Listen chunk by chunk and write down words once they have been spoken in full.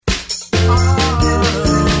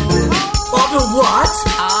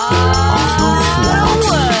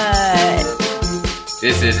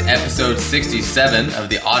episode 67 of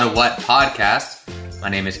the Ottawhat podcast. My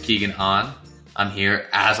name is Keegan Ahn. I'm here,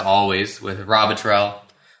 as always, with Rob Attrell,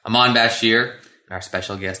 Aman Bashir, and our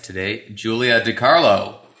special guest today, Julia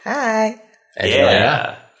DiCarlo. Hi. Hey,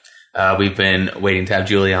 yeah. Julia. We've been waiting to have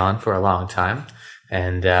Julia on for a long time,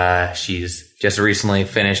 and she's just recently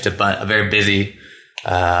finished a very busy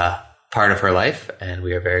part of her life, and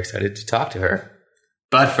we are very excited to talk to her.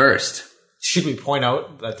 But first... Should we point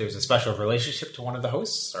out that there's a special relationship to one of the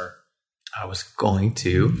hosts? Or I was going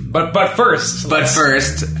to. But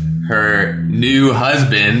first, her new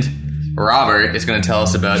husband, Robert, is going to tell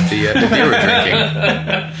us about the beer we're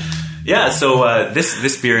drinking. Yeah, so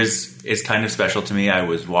this beer is kind of special to me. I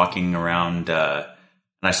was walking around and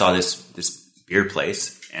I saw this beer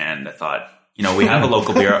place, and I thought, we have a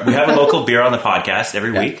local beer. We have a local beer on the podcast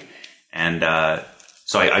every week, and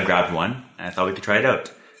so I grabbed one, and I thought we could try it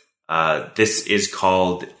out. This is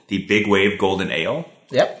called the Big Wave Golden Ale.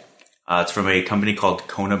 Yep. It's from a company called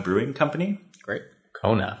Kona Brewing Company. Great.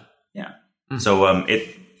 Kona. Yeah. So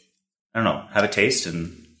have a taste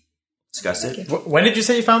and discuss it. When did you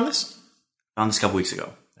say you found this? Found this a couple weeks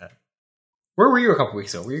ago. Yeah. Where were you a couple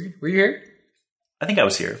weeks ago? Were you here? I think I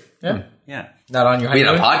was here. Yeah. Yeah. Not on your We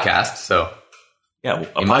honeymoon? had a podcast, so. Yeah,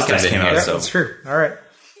 a podcast came out. Yeah, so that's true. All right.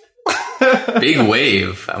 Big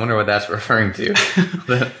Wave. I wonder what that's referring to.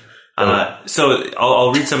 So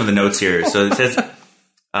I'll read some of the notes here. So it says,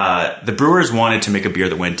 the brewers wanted to make a beer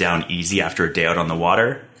that went down easy after a day out on the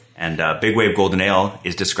water. And Big Wave Golden Ale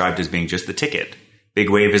is described as being just the ticket. Big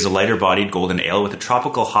Wave is a lighter-bodied golden ale with a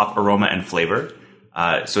tropical hop aroma and flavor.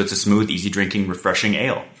 So it's a smooth, easy-drinking, refreshing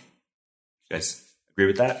ale. You guys agree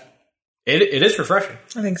with that? It is refreshing.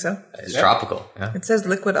 I think so. It's tropical. Yeah. It says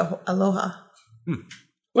liquid aloha.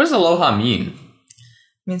 What does aloha mean?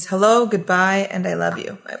 It means hello, goodbye, and I love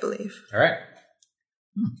you, I believe. All right.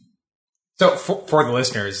 So for the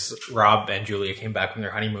listeners, Rob and Julia came back from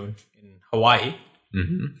their honeymoon in Hawaii.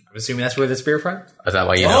 Mm-hmm. I'm assuming that's where this beer from? Is that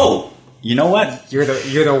why you know? Oh, you know what? You're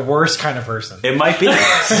the worst kind of person. It might be.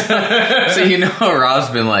 So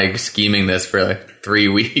Rob's been scheming this for 3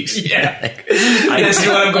 weeks. Yeah. This is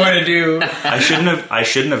what I'm going to do. I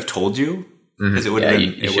shouldn't have told you because it would have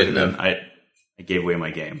been. You shouldn't have. I gave away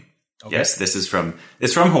my game. Okay. Yes, it's from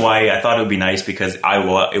Hawaii. I thought it would be nice because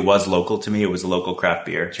it was local to me. It was a local craft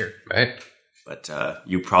beer. Sure. Right. But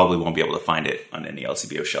you probably won't be able to find it on any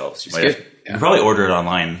LCBO shelves. You You can probably order it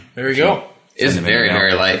online. There we go. It's very,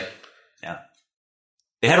 very light. Yeah.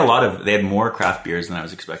 They had more craft beers than I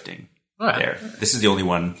was expecting there. This is the only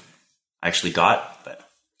one I actually got, but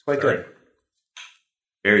it's quite good.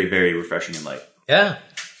 Very, very refreshing and light. Yeah.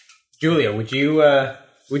 Julia, would you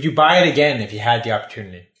buy it again if you had the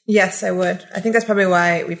opportunity? Yes, I would. I think that's probably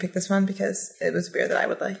why we picked this one, because it was a beer that I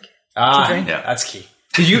would like to drink. Yeah. That's key.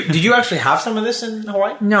 Did you actually have some of this in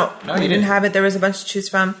Hawaii? No, you we didn't didn't have it. There was a bunch to choose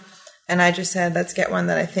from, and I just said, let's get one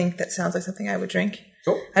that I think that sounds like something I would drink.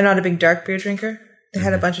 Cool. I'm not a big dark beer drinker. They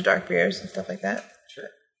had a bunch of dark beers and stuff like that. Sure.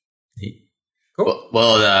 Cool.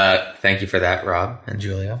 Well, thank you for that, Rob and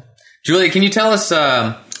Julia. Julia, can you tell us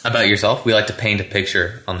about yourself? We like to paint a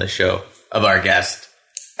picture on the show of our guest.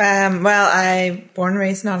 Well, I born and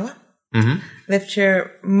raised in Ottawa. Mm-hmm. Lived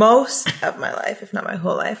here most of my life, if not my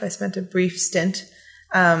whole life. I spent a brief stint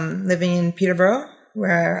living in Peterborough,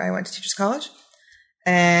 where I went to Teachers College.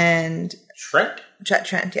 And Trent,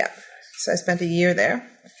 yeah. So I spent a year there.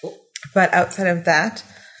 Cool. But outside of that,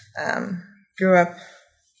 grew up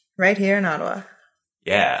right here in Ottawa.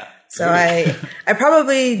 Yeah. So I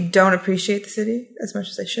probably don't appreciate the city as much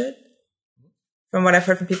as I should. From what I've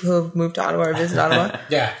heard from people who have moved to Ottawa or visited Ottawa.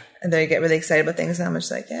 Yeah. And they get really excited about things, and I'm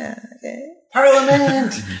just like, yeah, okay.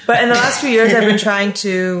 Parliament! But in the last few years, I've been trying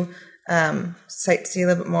to sightsee a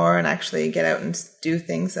little bit more and actually get out and do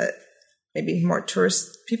things that maybe more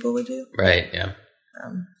tourist people would do. Right, yeah.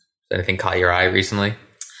 Has anything caught your eye recently?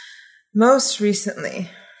 Most recently.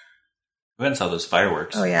 We went and saw those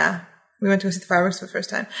fireworks. Oh, yeah. We went to go see the fireworks for the first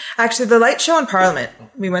time. Actually, the light show in Parliament,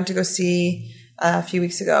 we went to go see a few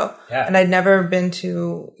weeks ago. Yeah. And I'd never been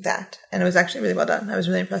to that. And it was actually really well done. I was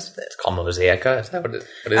really impressed with it. It's called Mosaica? Is that what it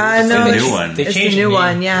is? No, the new one. They It's changed the new name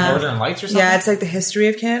one, yeah. Northern Lights or something? Yeah, it's like the history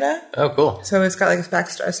of Canada. Oh, cool. So it's got like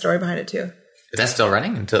a story behind it too. Is that still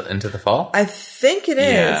running into the fall? I think it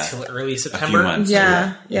is. Yeah. Till early A September. few months.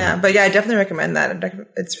 Yeah. But yeah, I definitely recommend that.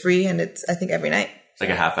 It's free, and it's, I think, every night It's like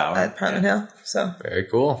a half hour. at Parliament Hill. So Very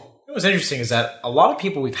cool. What's interesting is that a lot of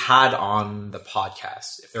people we've had on the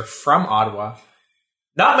podcast, if they're from Ottawa,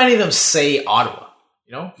 not many of them say Ottawa.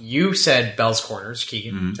 You said Bell's Corners,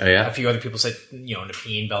 Keegan. Oh, yeah? A few other people said,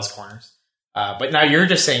 Nepean, Bell's Corners. But now you're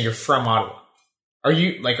just saying you're from Ottawa. Are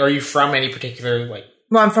you from any particular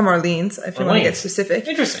Well, I'm from Orleans, if you want to get specific.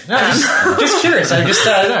 Interesting. No, just curious. I just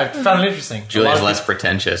I found it interesting. Julia's less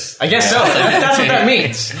pretentious. I guess so. That's what that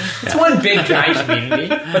means. It's one big giant community,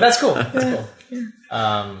 but that's cool. That's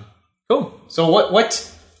cool. Cool. So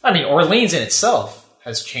what? I mean, Orleans in itself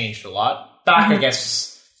has changed a lot. Back, I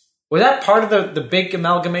guess, was that part of the big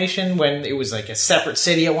amalgamation when it was like a separate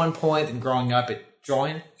city at one point, and growing up it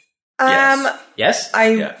joined? Yes.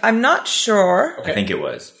 I'm not sure. Okay. I think it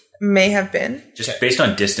was. May have been. Just based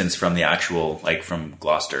on distance from the actual, like from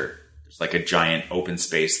Gloucester, there's like a giant open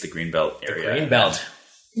space, the Greenbelt area. Greenbelt.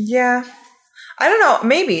 Yeah. I don't know.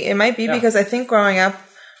 Maybe. It might be because I think growing up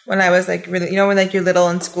when I was like really, when like you're little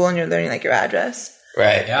in school and you're learning like your address.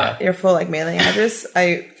 Right. Yeah. Your full like mailing address.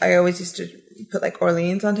 I always used to put like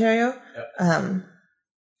Orleans, Ontario. Yep.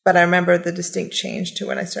 But I remember the distinct change to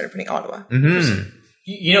when I started putting Ottawa. Mm-hmm.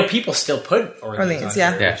 People still put Orleans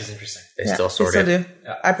yeah. Which is interesting. They still sort it. They still do.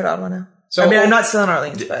 Yeah. I put Ottawa now. So, I mean, I'm not still in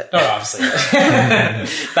Orleans, but... No, obviously.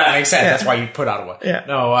 That makes sense. That's why you put Ottawa. Yeah.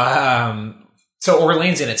 No, so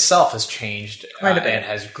Orleans in itself has changed quite a bit. And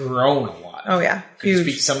has grown a lot. Oh, yeah. Can you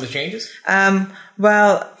speak to some of the changes?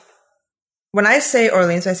 Well, when I say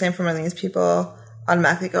Orleans, I say I'm from Orleans, people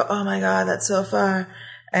automatically go, oh my God, that's so far.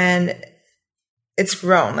 And it's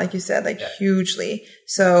grown, like you said, hugely.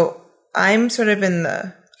 So I'm sort of in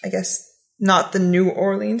the, I guess, not the New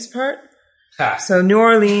Orleans part. So New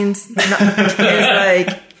Orleans is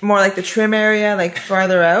like more like the Trim area, like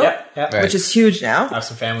farther out, which is huge now. I have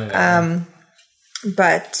some family there.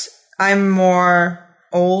 But I'm more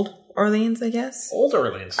Old Orleans, I guess. Old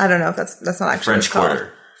Orleans. I don't know if that's not actually French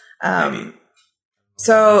Quarter.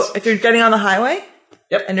 So if you're getting on the highway,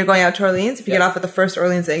 Yep. And you're going out to Orleans. If you get off at the first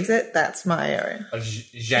Orleans exit, that's my area.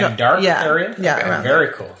 Jeanne d'Arc area? Yeah. Okay.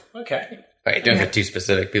 Very cool. Okay. Right, don't get too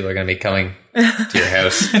specific. People are going to be coming to your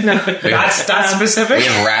house. No. That's specific? We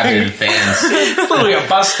have rabid fans. It's literally a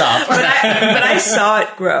bus stop. But I saw it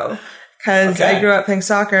grow. Because I grew up playing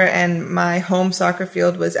soccer and my home soccer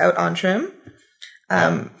field was out on Trim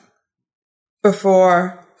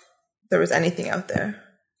before there was anything out there.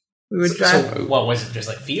 We would drive. So what was it? Just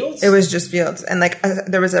like fields? It was just fields, and like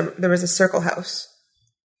there was a circle house.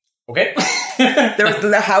 Okay. There was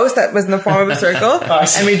the house that was in the form of a circle,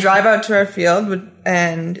 and we drive out to our field,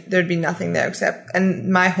 and there'd be nothing there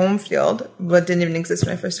and my home field, didn't even exist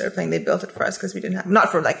when I first started playing. They built it for us because we didn't have, not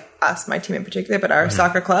for like us, my team in particular, but our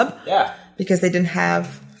soccer club. Yeah. Because they didn't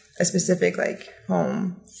have a specific like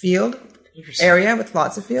home field area with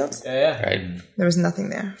lots of fields. Yeah. Right. There was nothing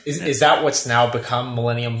there. Is that what's now become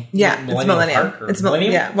Millennium? Yeah, it's Millennium. Park, it's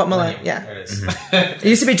Millennium. Yeah, what Millennium? Yeah, there it is. It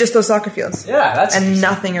used to be just those soccer fields. Yeah, that's and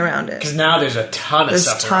nothing around it. Because now there's a ton of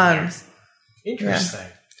stuff. Tons. Interesting.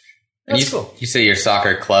 Yeah. That's cool. You say your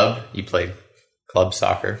soccer club. You played club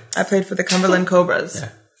soccer. I played for the Cumberland Cobras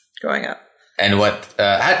growing up. And what?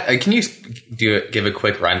 Can you give a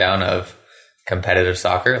quick rundown of competitive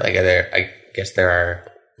soccer? Like, I guess there are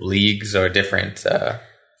leagues or different. Well,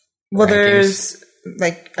 rankings. there's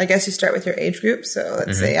like, I guess you start with your age group. So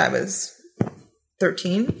let's say I was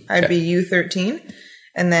 13, I'd be U13,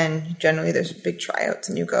 and then generally there's big tryouts,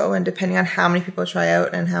 and you go, and depending on how many people try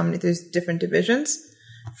out and how many, there's different divisions.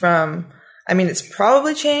 It's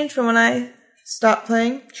probably changed from when I stopped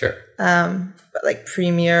playing. Sure. But like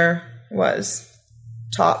Premier was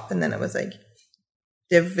top, and then it was like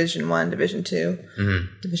Division 1, Division 2,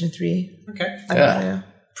 Division 3. Okay. I don't know.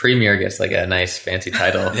 Premier gets like a nice fancy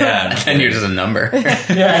title. Yeah. And you're just a number. Yeah,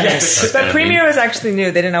 I guess. But Premier was actually new.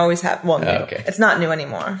 They didn't always have, new. Okay. It's not new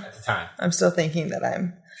anymore. At the time. I'm still thinking that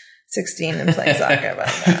I'm 16 and playing soccer, but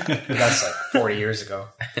that's like 40 years ago.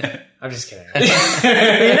 I'm just kidding.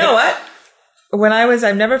 you know what?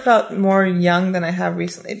 I've never felt more young than I have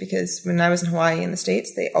recently, because when I was in Hawaii in the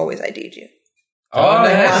States, they always ID'd you. Oh,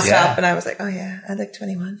 nice. Up, and I was like, oh yeah, I'd like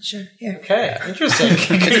 21. Sure. Here. Okay.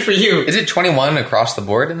 Interesting. Good for you. Is it 21 across the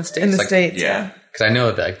board in the States? In the States, yeah. Because I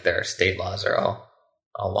know that like their state laws are all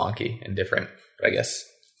wonky and different, but I guess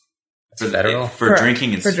it's federal. For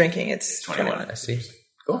drinking, it's 21. I see.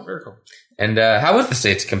 Cool. Very cool. And how was the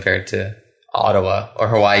States compared to Ottawa, or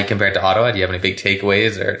Hawaii compared to Ottawa? Do you have any big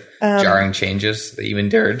takeaways or jarring changes that you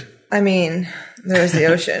endured? I mean, there's the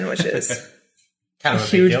ocean, which is kind of a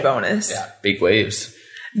huge bonus. Yeah, big waves.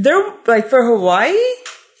 They're like, for Hawaii,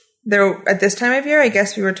 they're at this time of year, I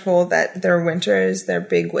guess we were told that their winter is their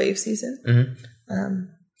big wave season. Mm-hmm.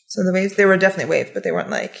 So the waves, they were definitely waves, but they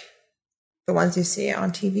weren't like the ones you see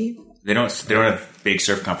on TV. They don't have big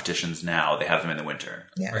surf competitions now. They have them in the winter.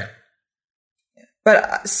 Yeah. Right. Yeah.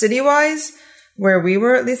 But city-wise, where we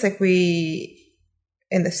were, at least, like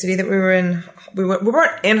in the city that we were in, we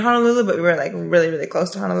weren't in Honolulu, but we were like really, really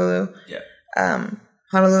close to Honolulu. Yeah.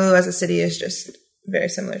 Honolulu as a city is just very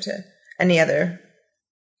similar to any other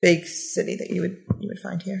big city that you would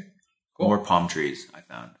find here. Cool. More palm trees, I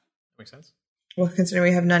found. Makes sense. Well,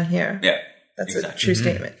 considering we have none here. Yeah. That's a true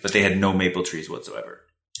statement. But they had no maple trees whatsoever.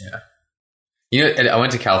 Yeah. I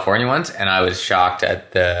went to California once, and I was shocked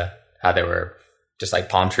at how there were just like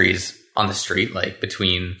palm trees on the street, like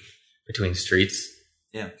between streets.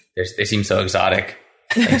 Yeah. They seem so exotic.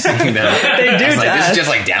 Like, they do. Like, this is just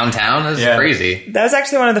like downtown. This is crazy. That was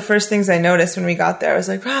actually one of the first things I noticed when we got there. I was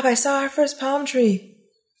like, Rob, I saw our first palm tree.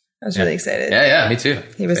 I was really excited. Yeah, me too.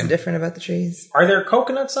 He was indifferent about the trees. Are there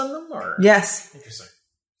coconuts on them? Or Yes. Interesting.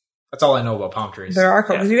 That's all I know about palm trees. There are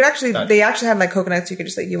coconuts. You could they actually have like coconuts. You could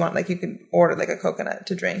just you could order like a coconut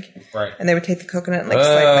to drink. Right. And they would take the coconut and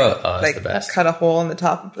cut a hole in the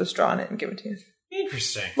top and put a straw in it and give it to you.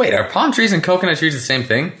 Interesting. Wait, are palm trees and coconut trees the same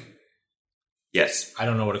thing? Yes. I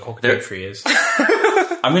don't know what a coconut tree is.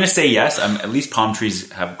 I'm going to say yes. At least palm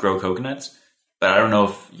trees grow coconuts, but I don't know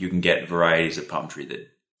if you can get varieties of palm tree that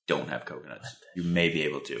don't have coconuts. You may be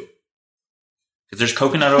able to. Because there's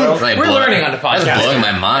coconut oil. We're learning on the podcast. That's blowing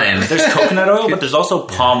my mind. There's coconut oil, but there's also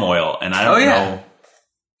palm oil, and I don't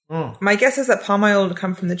know. My guess is that palm oil would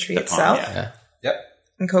come from the tree itself. Yep.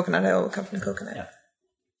 And coconut oil would come from the coconut. Yeah.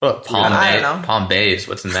 Well, I don't know. Palm bays.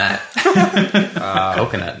 What's in that?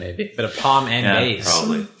 Coconut, maybe. Bit of palm and maize.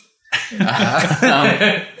 Probably.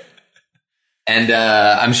 And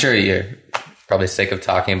I'm sure you're probably sick of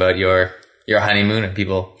talking about your honeymoon, and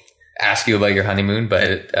people ask you about your honeymoon,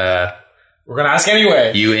 but we're gonna ask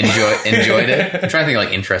anyway. You enjoyed it. I'm trying to think of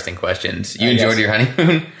like interesting questions. You enjoyed your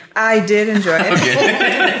honeymoon? I did enjoy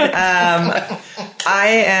it. I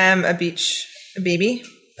am a beach baby.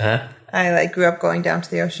 Uh-huh. I grew up going down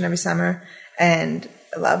to the ocean every summer, and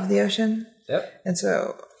I love the ocean. Yep. And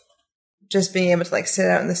so, just being able to sit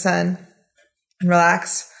out in the sun and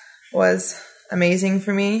relax was amazing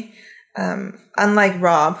for me. Unlike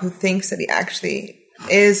Rob, who thinks that he actually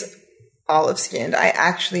is olive skinned, I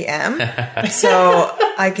actually am. So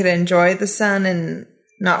I could enjoy the sun and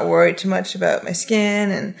not worry too much about my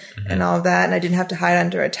skin and all of that. And I didn't have to hide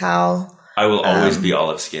under a towel. I will always be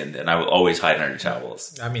olive skinned, and I will always hide under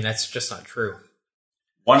towels. I mean, that's just not true.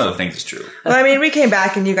 One of the things is true. Well, I mean, we came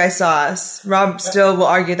back and you guys saw us. Rob still will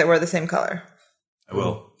argue that we're the same color. I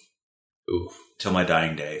will. Ooh. Till my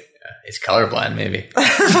dying day. He's colorblind, maybe.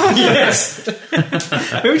 Yes.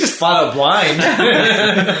 Maybe just flat out blind.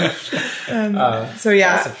 So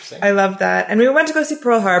yeah, I love that. And we went to go see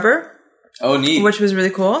Pearl Harbor. Oh, neat. Which was really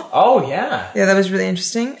cool. Oh, yeah. Yeah, that was really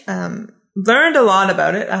interesting. Learned a lot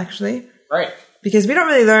about it, actually. Right. Because we don't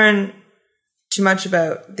really learn too much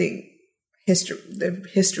about the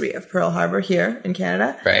history of Pearl Harbor here in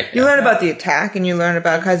Canada. Right. You learn about the attack, and you learn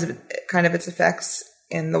about kind of its effects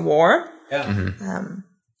in the war. Yeah. Mm-hmm.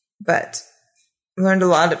 But we learned a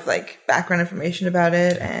lot of background information about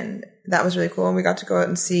it, and that was really cool. And we got to go out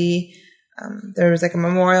and see. There was a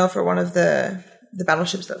memorial for one of the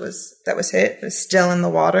battleships that was hit. It was still in the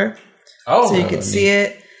water, so you could see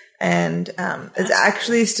it. And it's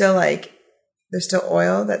actually still there's still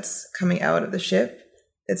oil that's coming out of the ship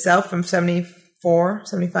itself from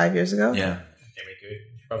 75 years ago. Yeah. Okay, we could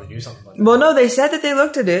probably do something like that. Well, no, they said that they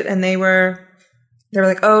looked at it and they were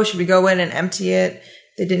like, oh, should we go in and empty it?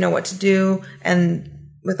 They didn't know what to do. And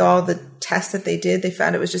with all the tests that they did, they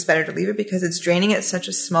found it was just better to leave it because it's draining at such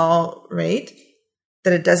a small rate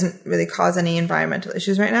that it doesn't really cause any environmental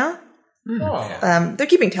issues right now. Oh. They're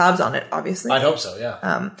keeping tabs on it, obviously. I'd hope so,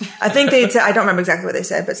 yeah. I think they'd said, I don't remember exactly what they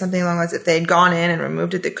said, but something along those lines, if they had gone in and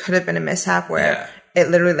removed it, there could have been a mishap where it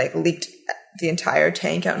literally leaked the entire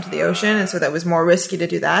tank out into the ocean. And so that was more risky to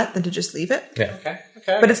do that than to just leave it. Yeah. Okay.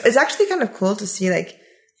 But it's actually kind of cool to see the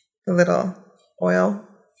little oil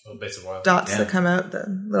little bits of oil. dots that come out, the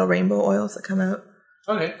little rainbow oils that come out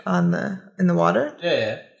in the water.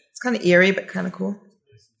 Yeah. It's kind of eerie, but kind of cool.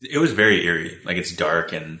 It was very eerie. It's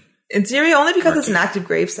dark and... It's eerie only because it's an active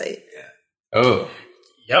gravesite. Yeah. Oh.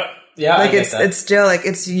 Yep. Yeah. It's still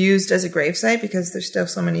it's used as a gravesite because there's still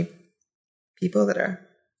so many people that are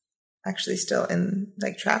actually still in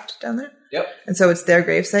trapped down there. Yep. And so it's their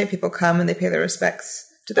gravesite. People come and they pay their respects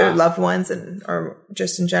to their loved ones or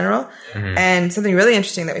just in general. Mm-hmm. And something really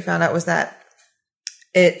interesting that we found out was that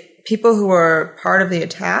people who were part of the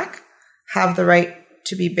attack have the right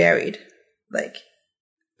to be buried,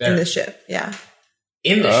 in the ship. Yeah.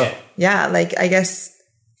 In the ship? Yeah. I guess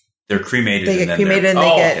they're cremated. They get cremated and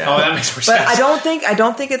they get... Oh, that makes more sense. But I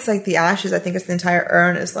don't think it's the ashes. I think it's the entire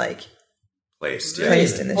urn is placed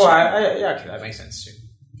in the ship. Okay, that makes sense too.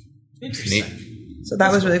 Interesting. Neat. So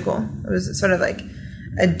that was really cool. It was sort of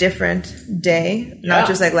a different day, not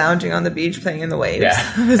just lounging on the beach playing in the waves.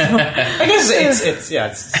 Yeah. I guess it's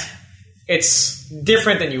it's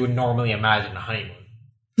different than you would normally imagine a honeymoon.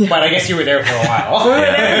 Yeah. But I guess you were there for a while. We were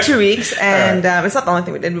there for 2 weeks, and it's not the only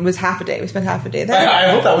thing we did. It was half a day. We spent half a day there. I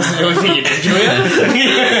hope that wasn't the only thing you did,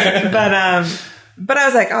 Julia. But I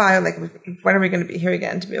was like, when are we going to be here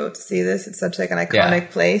again to be able to see this? It's such like an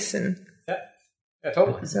iconic place, and yeah,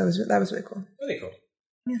 totally. So that was really cool. Really cool.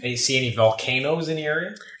 Yeah. And you see any volcanoes in the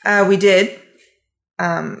area? We did.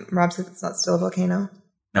 Rob said it's not still a volcano.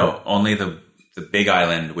 No, only the Big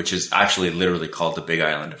Island, which is actually literally called the Big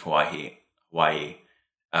Island of Hawaii. Hawaii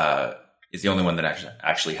is the only one that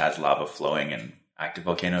actually has lava flowing and active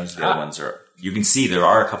volcanoes. The other ones you can see there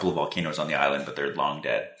are a couple of volcanoes on the island, but they're long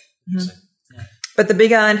dead. Mm-hmm. Yeah. But the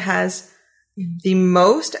Big Island has the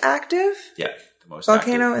most active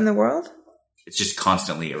volcano in the world. It's just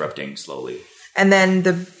constantly erupting slowly. And then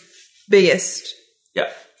the biggest. Yeah.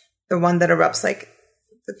 The one that erupts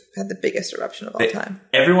had the biggest eruption of all time.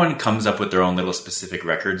 Everyone comes up with their own little specific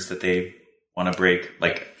records that they want to break.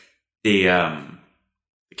 Like the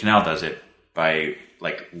canal does it by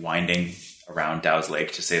like winding around Dow's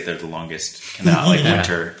Lake to say they're the longest canal, like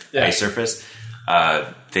winter ice surface.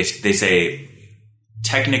 They say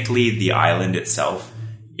technically the island itself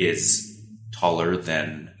is taller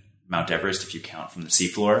than Mount Everest if you count from the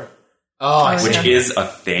seafloor. Which is a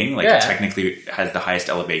thing. Like it technically has the highest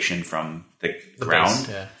elevation from the ground.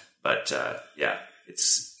 Base, but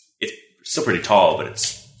it's still pretty tall, but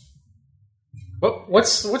it's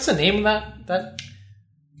what's the name of that?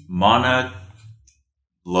 Mauna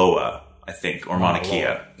Loa, I think, or Mauna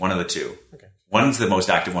Kea. One of the two. Okay. One's the most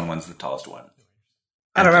active one, one's the tallest one.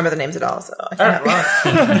 I don't remember the names at all, so I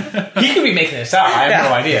can't. He could be making this up. I have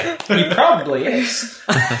no idea. He probably is.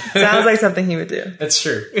 Sounds like something he would do. That's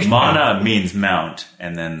true. Mauna means mount,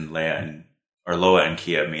 and then Loa and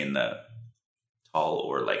Kea mean the tall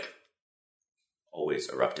or like always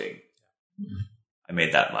erupting. I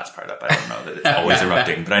made that last part up. I don't know that it's always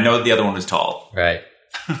erupting, but I know the other one was tall. Right.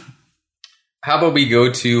 How about we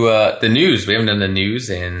go to the news? We haven't done the news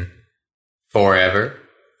in forever,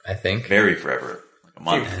 I think. Very forever.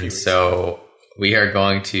 Month. And so we are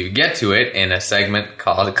going to get to it in a segment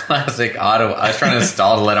called Classic Ottawa. I was trying to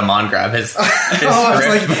stall to let him on grab his script.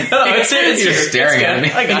 It's You're staring at me.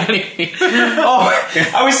 I got it.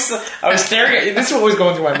 I was staring at you. This is what was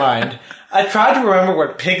going through my mind. I tried to remember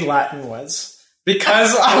what Pig Latin was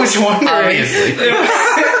because I was wondering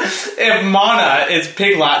if Mana is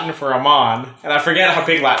Pig Latin for Amon, and I forget how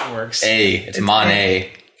Pig Latin works. It's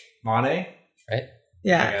Monet. Monet? Right?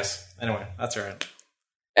 Yeah. I guess. Anyway, that's all right.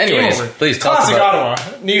 Anyways, please tell us about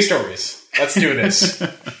Ottawa. News stories. Let's do this.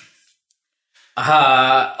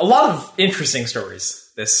 A lot of interesting stories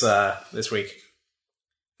this week.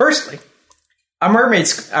 Firstly, a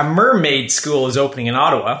mermaid school is opening in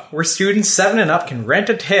Ottawa where students 7 and up can rent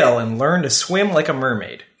a tail and learn to swim like a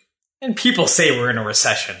mermaid. And people say we're in a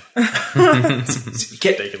recession. It's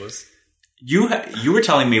ridiculous. You were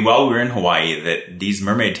telling me while we were in Hawaii that these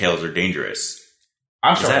mermaid tails are dangerous.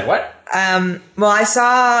 I'm sorry, what? Well, I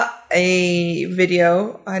saw a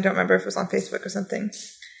video, I don't remember if it was on Facebook or something,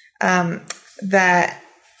 that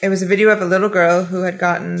it was a video of a little girl who had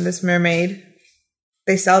gotten this mermaid.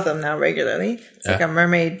 They sell them now regularly. It's like a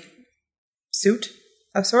mermaid suit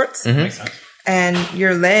of sorts. Mm-hmm. Makes sense. And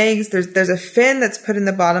your legs, there's a fin that's put in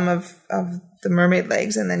the bottom of the mermaid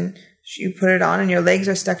legs, and then you put it on and your legs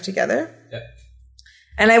are stuck together. Yeah.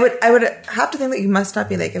 And I would have to think that you must not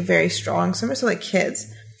be like a very strong swimmer, so like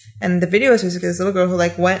kids. And the video is basically this little girl who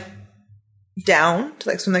like went down to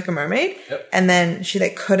like swim like a mermaid, and then she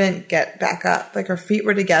like couldn't get back up. Like her feet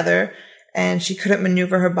were together, and she couldn't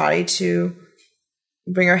maneuver her body to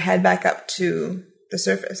bring her head back up to the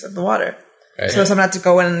surface of the water. Right. So someone had to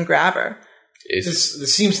go in and grab her.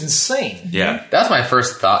 This seems insane. Yeah, that's my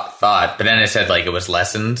first thought. But then it said like it was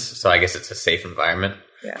lessened, so I guess it's a safe environment.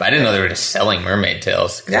 Yeah. But I didn't know they were just selling mermaid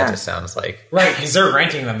tails. Yeah, it just sounds like right because they're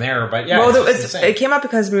renting them there. But yeah, well, it came up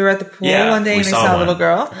because we were at the pool one day and we saw a little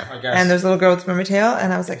girl, and there's a little girl with a mermaid tail,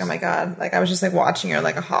 and I was like, oh my god! Like I was just like watching her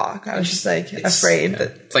like a hawk. I was just like afraid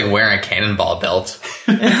that it's like wearing a cannonball belt.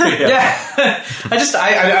 Yeah.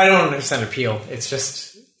 I don't understand appeal. It's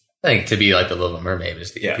just I think to be like the Little Mermaid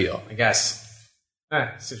is the appeal. I guess.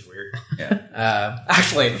 This is weird. Yeah.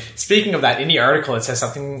 Actually, speaking of that, in the article, it says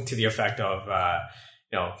something to the effect of,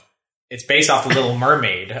 it's based off the Little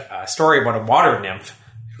Mermaid, a story about a water nymph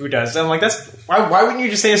who does. I'm like, why wouldn't you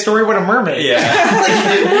just say a story about a mermaid?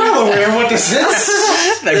 Yeah. We're all aware of what this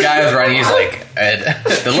is. The guy was writing, he's like,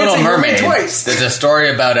 the Little Mermaid. There's a story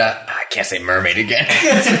about I can't say mermaid again.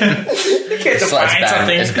 You can't define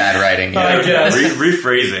something. It's bad writing. I guess.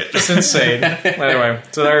 Rephrase it. It's insane. Anyway,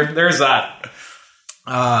 so there's that.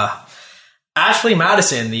 Ashley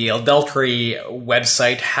Madison, the adultery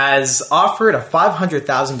website, has offered a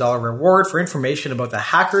 $500,000 reward for information about the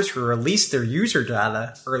hackers who released their user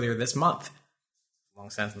data earlier this month. Long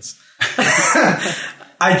sentence.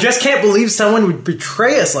 I just can't believe someone would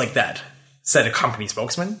betray us like that, said a company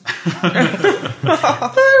spokesman.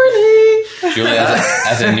 Julia,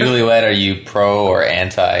 as a newlywed, are you pro or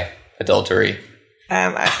anti-adultery?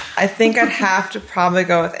 I think I'd have to probably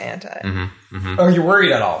go with anti. Mm-hmm, mm-hmm. Are you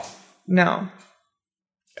worried at all? No.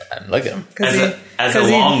 Look at him. As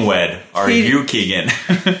a long wed, are you, Keegan,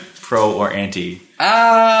 pro or anti?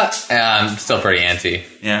 I'm still pretty anti.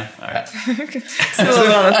 Yeah, all right. still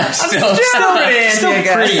pretty anti. Still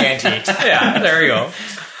pretty anti. Yeah, there you go.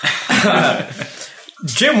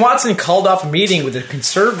 Jim Watson called off a meeting with the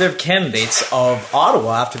Conservative candidates of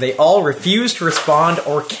Ottawa after they all refused to respond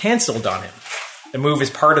or cancelled on him. The move is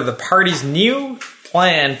part of the party's new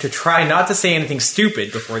plan to try not to say anything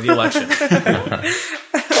stupid before the election.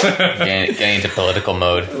 Getting into political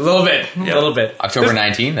mode. A little bit. October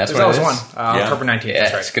 19th, that's what it is. One. October 19th, yeah,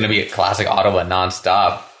 that's right. It's going to be a classic Ottawa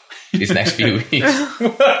nonstop these next few weeks.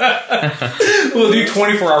 We'll do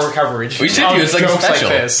 24-hour coverage. We should do it like a special.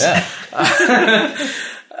 Like this. Yeah.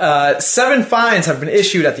 7 fines have been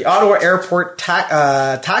issued at the Ottawa airport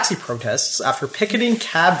taxi protests after picketing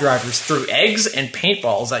cab drivers threw eggs and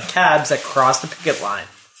paintballs at cabs that crossed the picket line.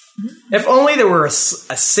 If only there were a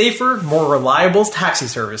safer, more reliable taxi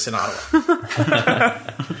service in Ottawa.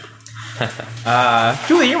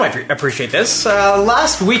 Julie, you might appreciate this.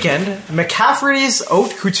 Last weekend, McCaffrey's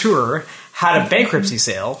Haute Couture had a bankruptcy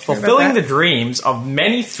sale, fulfilling the dreams of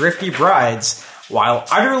many thrifty brides while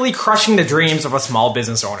utterly crushing the dreams of a small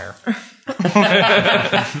business owner.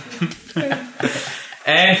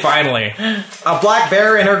 And finally, a black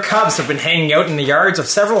bear and her cubs have been hanging out in the yards of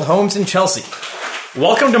several homes in Chelsea.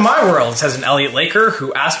 Welcome to my world, says an Elliot Laker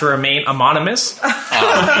who asked to remain anonymous. Oh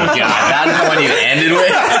my god, that's the one you ended with?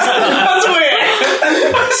 That's weird.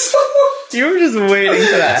 You were just waiting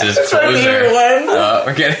for that. That's my favorite one.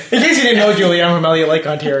 We're getting... In case you didn't know, Julie, I'm from Elliot Lake,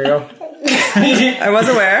 Ontario. I was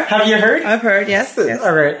aware. Have you heard? I've heard, yes.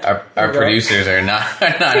 All right. Our producers are not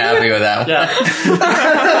happy with that one.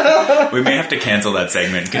 Yeah. We may have to cancel that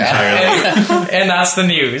segment entirely. And that's the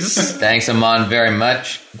news. Thanks, Amon, very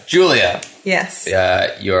much. Julia. Yes.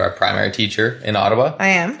 You're a primary teacher in Ottawa. I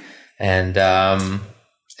am. And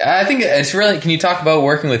I think it's really... Can you talk about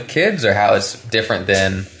working with kids or how it's different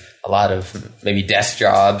than a lot of maybe desk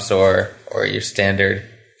jobs or your standard...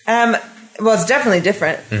 Well, it's definitely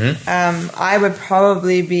different. Mm-hmm. I would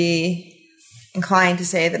probably be inclined to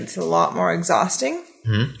say that it's a lot more exhausting.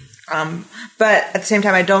 Mm-hmm. But at the same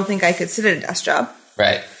time, I don't think I could sit at a desk job,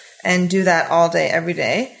 right, and do that all day, every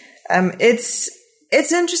day. It's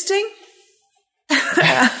interesting. It's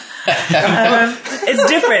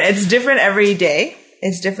different. It's different every day.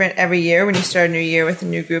 It's different every year when you start a new year with a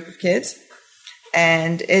new group of kids,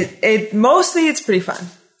 and it mostly it's pretty fun.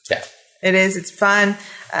 Yeah, it is. It's fun.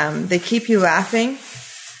 They keep you laughing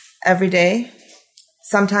every day.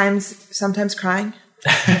 Sometimes crying,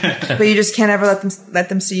 but you just can't ever let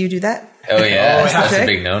them see you do that. Oh yeah, that's a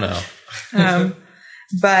big no-no.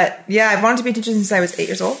 But yeah, I've wanted to be a teacher since I was 8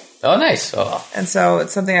 years old. Oh, nice. Oh. And so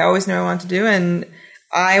it's something I always knew I wanted to do, and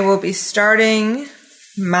I will be starting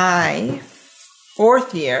my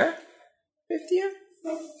 4th year. 5th year?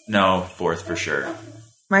 No, 4th for sure.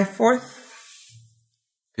 My 4th.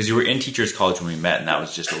 Because you were in Teachers College when we met, and that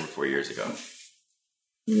was just over 4 years ago.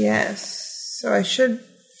 Yes. So I should...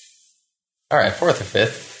 All right, 4th or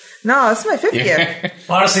 5th. No, this is my 5th year.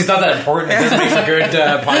 Honestly, it's not that important. It doesn't make for good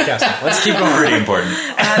podcasting. Let's keep going. Pretty important.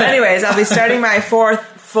 Anyways, I'll be starting my 4th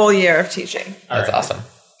full year of teaching. That's awesome.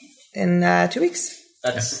 In 2 weeks.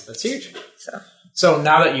 That's huge. So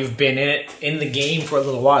now that you've been in the game for a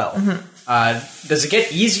little while, does it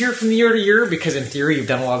get easier from year to year? Because in theory, you've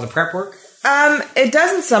done a lot of the prep work. It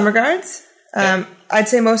does in some regards. I'd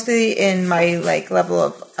say mostly in my level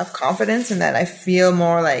of confidence, and that I feel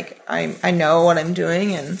more like I know what I'm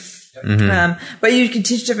doing, and but you can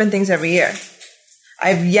teach different things every year.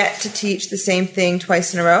 I've yet to teach the same thing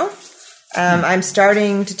twice in a row. I'm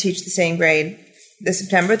starting to teach the same grade this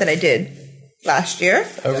September that I did last year.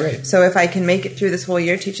 Oh, great. So if I can make it through this whole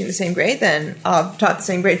year teaching the same grade, then I'll have taught the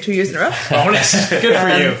same grade 2 years in a row. Bonus. Good for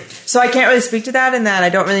you. So I can't really speak to that, in that I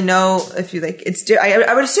don't really know if you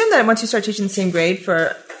I would assume that once you start teaching the same grade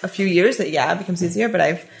for a few years, that it becomes easier. But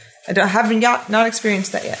I haven't not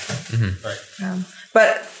experienced that yet. Right.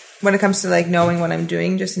 But when it comes to like knowing what I'm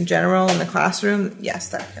doing just in general in the classroom, yes,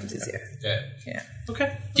 that becomes easier. Yeah.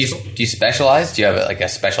 Okay. Do you specialize? Do you have like a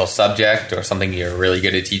special subject or something you're really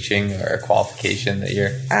good at teaching, or a qualification that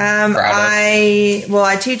you're proud of?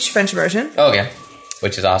 I teach French immersion. Oh, okay,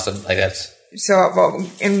 which is awesome. Like that's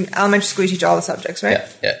in elementary school you teach all the subjects, right?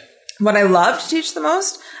 Yeah. What I love to teach the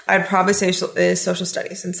most, I'd probably say is social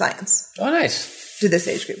studies and science. Oh, nice. To this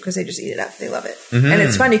age group because they just eat it up. They love it, and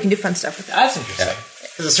it's fun. You can do fun stuff with it. That's interesting.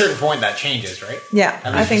 Because at a certain point that changes, right? Yeah,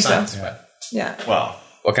 I think so. Yeah. Well,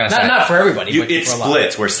 what kind of not for everybody. But it for a lot.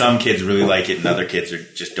 splits where some kids really like it and other kids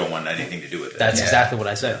just don't want anything to do with it. That's exactly what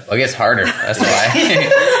I said. Well, it gets harder. That's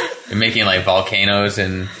why you're making like volcanoes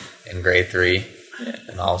in grade 3,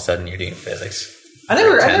 and all of a sudden you're doing physics. I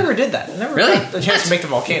never did that. I never really got the chance to make the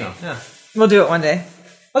volcano. Yeah, we'll do it one day.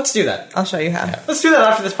 let's do that. I'll show you how. Yeah. Let's do that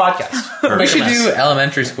after this podcast. We should do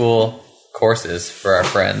elementary school courses for our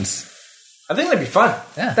friends. I think that'd be fun.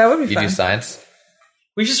 Yeah, that would be fun. You do science.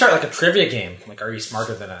 We should start like a trivia game. Like, are you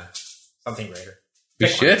smarter than a something grader? We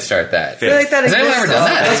should start that. I feel like that Has anyone ever done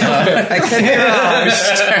that? I could be wrong.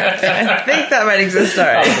 I think that might exist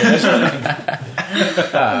already.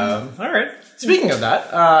 All right. Speaking of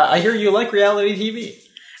that, I hear you like reality TV.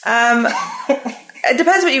 It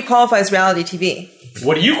depends what you qualify as reality TV.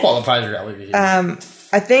 What do you qualify as reality TV?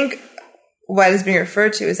 I think what is being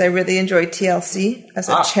referred to is I really enjoy TLC as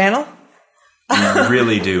a channel. You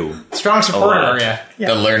really do. Strong supporter area.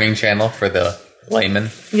 The learning channel for the layman.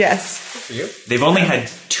 Yes. For you? They've only had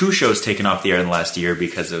 2 shows taken off the air in the last year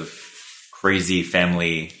because of crazy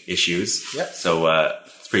family issues. Yep. So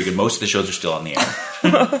it's pretty good. Most of the shows are still on the air.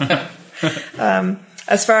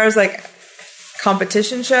 As far as like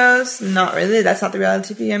competition shows, not really. That's not the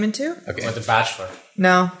reality TV I'm into. Okay. Like The Bachelor.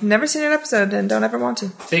 No, never seen an episode and don't ever want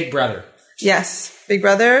to. Big Brother. Yes, Big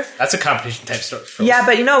Brother. That's a competition type story. Yeah,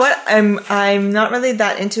 but you know what? I'm not really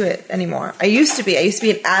that into it anymore. I used to be an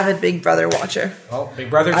avid Big Brother watcher. Well, Big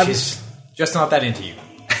Brother, she's just not that into you.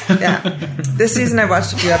 Yeah. This season I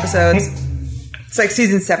watched a few episodes. It's like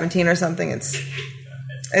season 17 or something. It's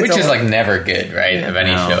which is like never good, right? Yeah. Of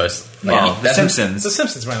any shows. Like, Well, The Simpsons. The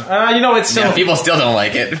Simpsons went. It's still. People still don't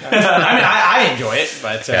like it. I enjoy it,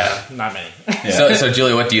 but not many. Yeah. So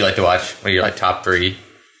Julie, what do you like to watch? What are your like top 3?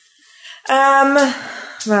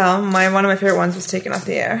 Well, one of my favorite ones was taken off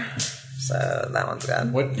the air, so that one's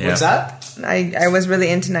gone. What's that? I was really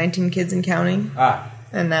into 19 Kids and Counting,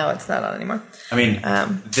 and now it's not on anymore. I mean,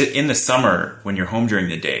 in the summer when you're home during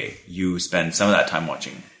the day, you spend some of that time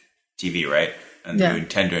watching TV, right? And you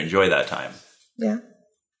tend to enjoy that time. Yeah.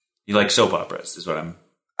 You like soap operas, is what I'm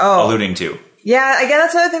alluding to. Yeah, again,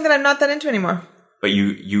 that's another thing that I'm not that into anymore. But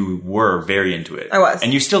you were very into it. I was.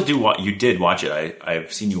 And you still do you did watch it.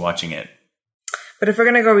 I've seen you watching it. But if we're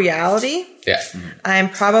going to go reality, I'm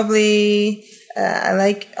probably,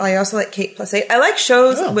 I also like Kate Plus 8. I like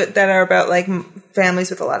shows that are about like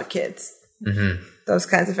families with a lot of kids. Mm-hmm. Those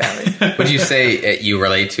kinds of families. Would you say you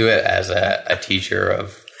relate to it as a teacher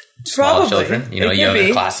of small children? You know, you have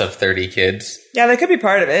a class of 30 kids. Yeah, that could be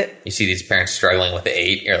part of it. You see these parents struggling with the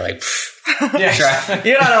 8. You're like, you don't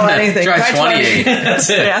know anything. Try 28. That's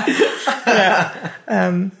it. Yeah.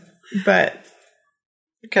 But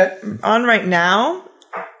on right now,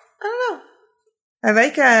 I don't know. I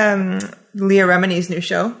like Leah Remini's new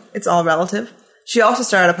show. It's All Relative. She also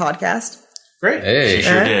started a podcast. Great. Hey. She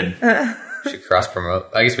sure did. We should cross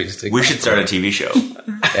promote. I guess we should start a TV show.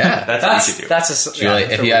 Yeah, that's what we should do. That's Julie,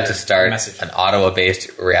 if you had to start an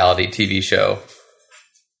Ottawa-based reality TV show,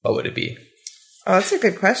 what would it be? Oh, that's a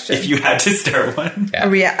good question. If you had to start one,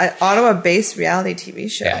 an Ottawa-based reality TV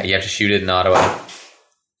show. Yeah, you have to shoot it in Ottawa.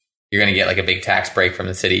 You're going to get like a big tax break from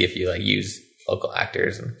the city if you like use local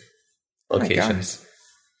actors and locations.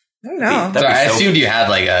 I don't know. So I assumed you had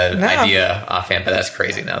like an idea offhand, but that's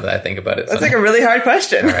crazy now that I think about it. That's like a really hard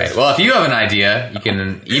question. All right. Well, if you have an idea, you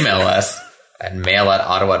can email us at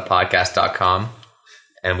mail@ottawhatpodcast.com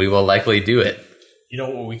and we will likely do it. You know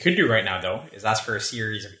what we could do right now, though, is ask for a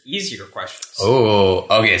series of easier questions. Oh,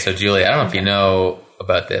 okay. So, Julie, I don't know if you know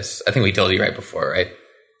about this. I think we told you right before, right?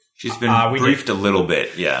 She's been briefed a little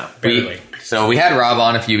bit, yeah. So we had Rob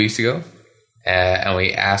on a few weeks ago, and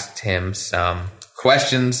we asked him some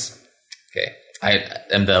questions. Okay, I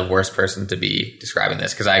am the worst person to be describing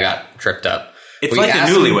this because I got tripped up. It's like a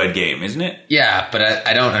newlywed game, isn't it? Yeah, but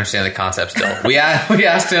I don't understand the concept still. We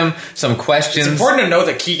asked him some questions. It's important to know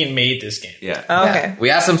that Keegan made this game. Yeah. Oh, okay.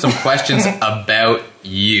 We asked him some questions about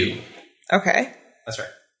you. Okay. That's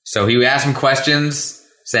right. So we asked him questions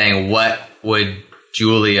saying, what would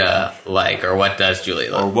Julia like, or what does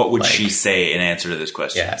Julia like? Or what would she say in answer to this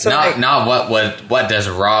question? Yeah, so not what does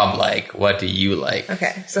Rob like? What do you like?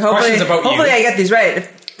 Okay, so hopefully I get these right.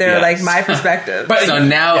 If they're like my perspective. But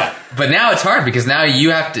now it's hard because now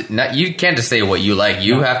you have to. You can't just say what you like.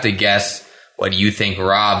 You have to guess what you think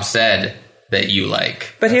Rob said that you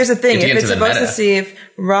like. But here's the thing: if it's supposed meta. to see if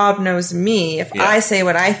Rob knows me, if I say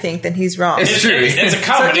what I think, then he's wrong. It's true. It's a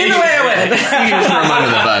combination. So either way, I win. You can throw him under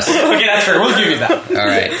the bus. Okay, that's fair. We'll give you that.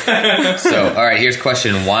 All right. Here's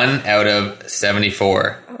question 1 out of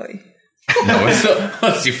 74. No,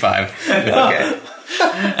 let's do 5. Okay.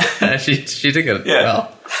 She did it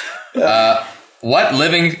well. What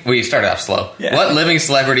living... We started off slow. Yeah. What living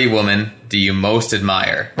celebrity woman do you most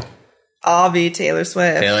admire? I'll be Taylor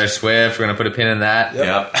Swift. Taylor Swift. We're going to put a pin in that.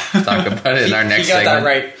 Yep. Talk about it in our next segment. You got that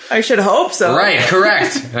right. I should hope so. Right,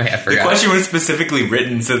 correct. I forgot. The question was specifically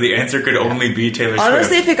written, so the answer could only be Taylor Swift.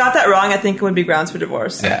 Honestly, if you got that wrong, I think it would be grounds for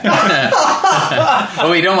divorce. Yeah.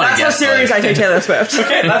 Well, we don't want to guess. That's how serious I take Taylor Swift.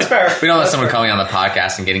 Okay, that's fair. We don't want someone coming on the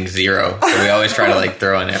podcast and getting 0, so we always try to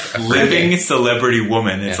throw in a living celebrity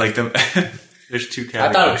woman. It's like there's 2 categories.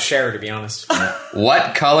 I thought it was Cher, to be honest.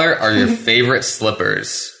 What color are your favorite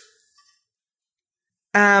slippers?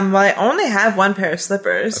 Well, I only have one pair of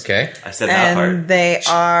slippers. Okay. I said that part. And they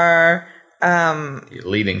are You're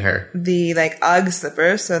leading her. the Ugg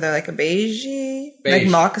slippers, so they're like a beige. Like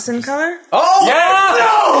moccasin color. Oh! Yes!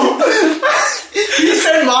 No! You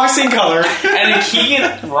said moccasin color, and then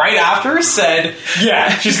Keegan right after said, yeah,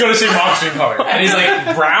 she's going to say moccasin color. And he's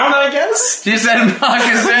like, brown, I guess? She said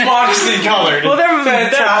moccasin. Moccasin colored. Well, they're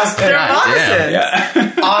fantastic. They're God moccasins.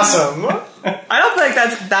 Yeah. Awesome. I don't feel like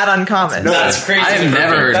that's that uncommon. No, that's crazy. I've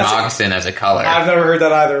never heard moccasin as a color. I've never heard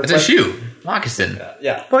that either. It's a shoe. Moccasin.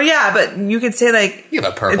 Yeah. Well, yeah, but you could say You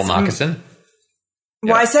have a purple moccasin.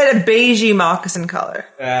 Well, I said a beigey moccasin color.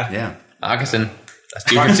 Yeah. Moccasin. That's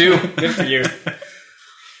 2 for 2. Good for you.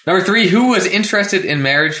 Number 3, who was interested in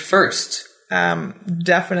marriage first?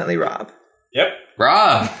 Definitely Rob. Yep.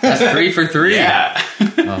 Rob. That's 3 for 3. Yeah.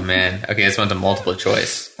 Oh, man. Okay, this one's a multiple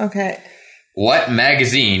choice. Okay. What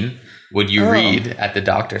magazine would you read at the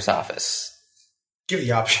doctor's office? Give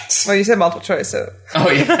the options. Well, you said multiple choice, so... Oh,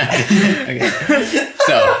 yeah. Okay.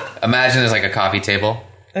 So, imagine there's a coffee table.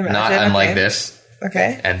 Not unlike this.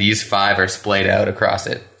 Okay. And these 5 are splayed out across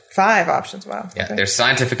it. 5 options, wow. Yeah, Okay. there's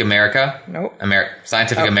Scientific America. Nope.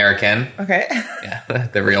 Scientific American. Okay. Yeah,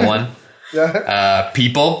 the real one.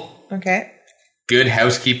 People. Okay. Good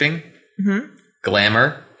Housekeeping.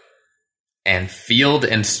 Glamour. And Field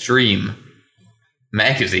and Stream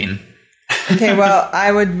magazine. Okay, well,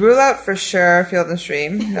 I would rule out for sure Field and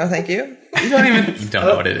Stream. No, thank you. You don't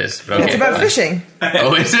know what it is. But okay. It's about fishing.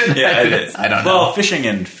 Oh, is it? Yeah, it is. I don't know. Well, fishing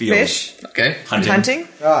and field. Fish. Okay. Hunting.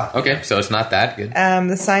 Okay, so it's not that good.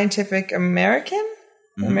 The Scientific American?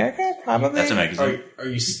 America, probably. That's a magazine. Are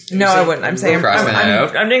you no, I wouldn't. I'm saying crossing that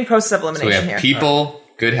out. I'm doing process of So we elimination have here. People,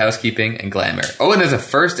 Good Housekeeping, and Glamour. Oh, and there's a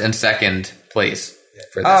first and second place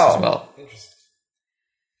for this as well.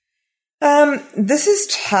 This is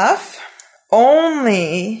tough.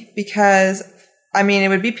 Only because, it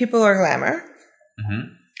would be People or Glamour.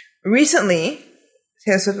 Recently,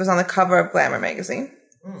 Taylor Swift was on the cover of Glamour magazine.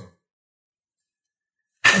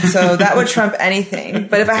 And so that would trump anything.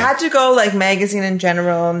 But if I had to go magazine in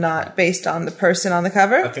general, not based on the person on the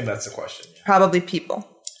cover, I think that's the question. probably People.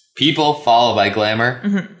 People followed by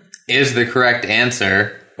Glamour is the correct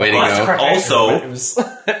answer. Way to go. Also,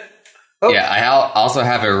 Yeah, I also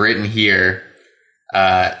have it written here.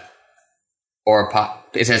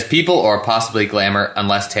 It says People or possibly Glamour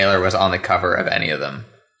unless Taylor was on the cover of any of them,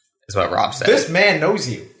 is what Rob said. This man knows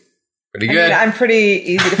you. Pretty good. I'm pretty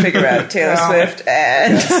easy to figure out. Taylor Swift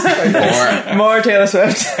and more Taylor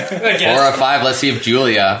Swift. 4 of 5. Let's see if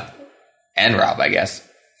Julia and Rob, I guess,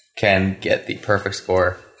 can get the perfect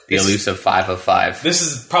score. The elusive 5 of 5. This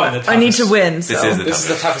is probably the toughest. I need to win. So. This is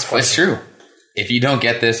the toughest question. It's true. If you don't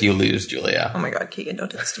get this, you lose, Julia. Oh my God, Keegan,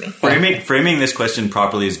 don't do this to me. framing this question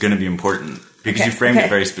properly is going to be important because you framed it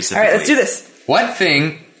very specifically. All right, let's do this. What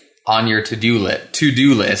thing on your to-do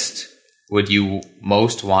list would you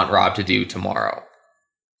most want Rob to do tomorrow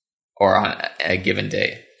or on a given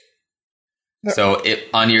day? So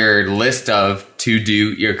on your list of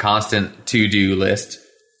your constant to-do list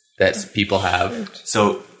that people have.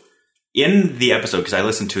 So in the episode, because I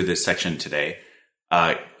listened to this section today,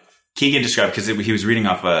 Keegan described, because he was reading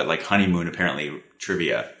off a honeymoon, apparently,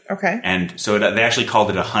 trivia. Okay. And so they actually called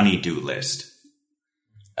it a honey-do list.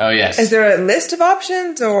 Oh, yes. Is there a list of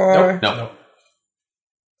options or? No.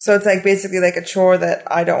 So it's basically a chore that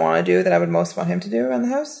I don't want to do that I would most want him to do around the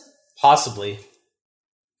house? Possibly.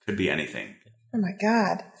 Could be anything. Oh my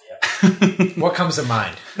God. What comes to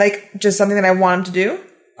mind? Just something that I want him to do?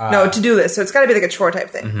 No, to-do list. So it's got to be a chore type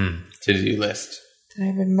thing. Mm-hmm. To-do list. That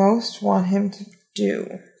I would most want him to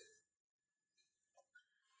do.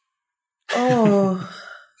 Oh.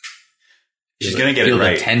 She's going to get it Feel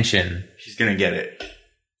right. the tension. She's going to get it.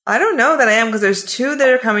 I don't know that I am because there's two that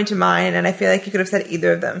are coming to mind, and I feel like you could have said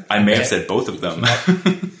either of them. I may have said both of them.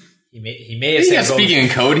 He may have said speaking in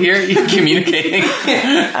code here. You're communicating.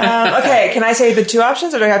 Okay, can I say the two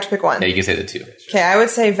options, or do I have to pick one? Yeah, you can say the two. Okay, I would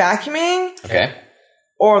say vacuuming Okay.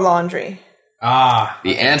 or laundry.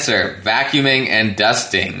 The answer: vacuuming and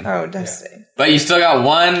dusting. Oh, dusting. But you still got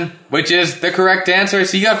one, which is the correct answer.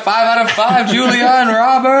 So you got 5 out of 5, Julia and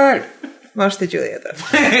Robert. Mostly Julia, though.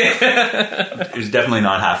 It was definitely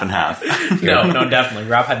not half and half. No, definitely.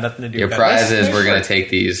 Rob had nothing to do Your with that. prize is we're going to take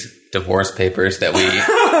these divorce papers that we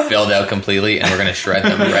filled out completely and we're going to shred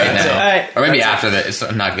them right now. Right. Or maybe after that. It's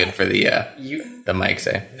not good for the mics,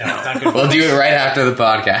 eh? No, it's not good. We'll do it right after the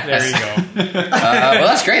podcast. There you go. Well,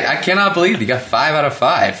 that's great. I cannot believe you got 5 out of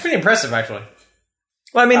 5. Pretty impressive, actually.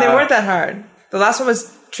 Well, I mean, they weren't that hard. The last one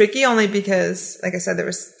was tricky only because, like I said, there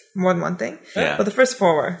was more than one thing. Yeah. But the first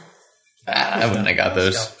 4 were. I wouldn't have got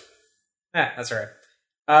those. Yeah, that's all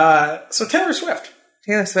right. So Taylor Swift,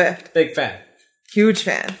 Taylor Swift. big fan. Huge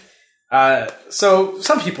fan. So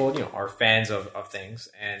some people, are fans of things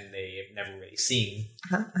and they've never really seen.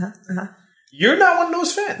 You're not one of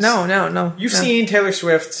those fans. No. You've seen Taylor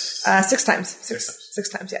Swift 6 times. Six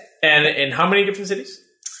times, yeah. and in how many different cities?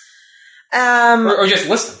 Um. Or just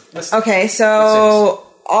list them. Okay, so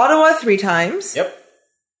Ottawa 3 times. Yep.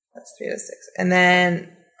 That's 3 to 6. And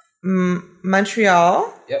then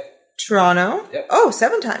Montreal. Yep. Toronto. Yep. Oh,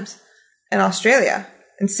 7 times. And Australia.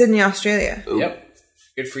 In Sydney, Australia. Ooh. Yep.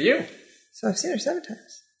 Good for you. So I've seen her 7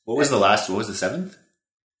 times. What was the last? What was the 7th?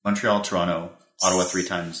 Montreal, Toronto, Ottawa 3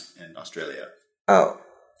 times, and Australia. Oh.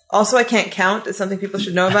 Also, I can't count. It's something people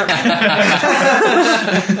should know about me. 6.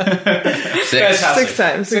 Fantastic. 6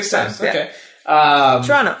 times. 6 times. Yeah. Okay.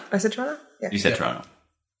 Toronto. I said Toronto? Yeah. You said Toronto.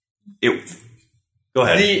 Go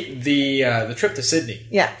ahead. The trip to Sydney.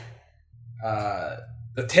 Yeah.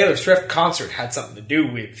 The Taylor Swift concert had something to do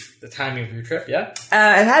with the timing of your trip, yeah?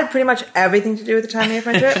 It had pretty much everything to do with the timing of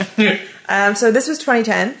my trip. So this was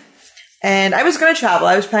 2010. And I was going to travel.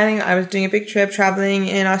 I was doing a big trip traveling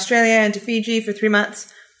in Australia and to Fiji for 3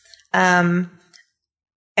 months. And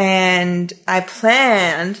I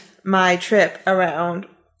planned my trip around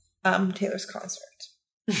Taylor's concert.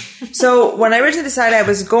 So when I originally decided I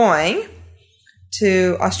was going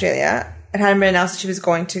to Australia, it hadn't been announced that she was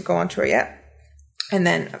going to go on tour yet. And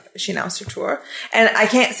then she announced her tour. And I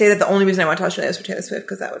can't say that the only reason I went to Australia was for Taylor Swift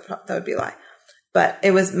because that would be a lie. But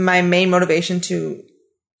it was my main motivation to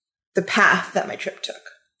the path that my trip took.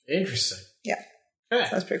 Interesting. Yeah. Okay. So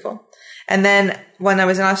that was pretty cool. And then when I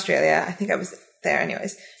was in Australia, I think I was there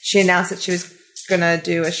anyways, she announced that she was going to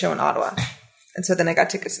do a show in Ottawa. And so then I got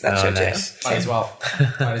tickets to that show nice. too. Might as well.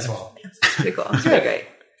 Might as well. It's pretty cool. It's pretty great.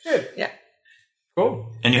 Good. Yeah.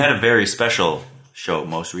 Cool. And you had a very special show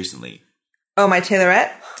most recently. Oh, my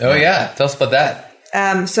Taylorette? Oh, yeah. Tell us about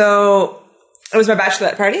that. So it was my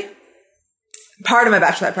bachelorette party. Part of my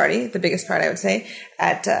bachelorette party, the biggest part I would say,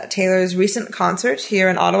 at Taylor's recent concert here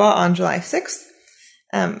in Ottawa on July 6th.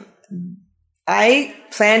 I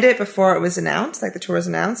planned it before it was announced, like the tour was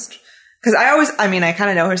announced. Because I kind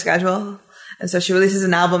of know her schedule. And so she releases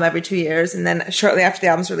an album every 2 years. And then shortly after the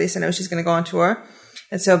album's released, I know she's going to go on tour.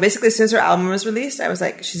 And so basically as soon as her album was released, I was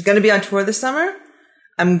like, she's going to be on tour this summer.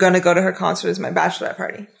 I'm going to go to her concert as my bachelorette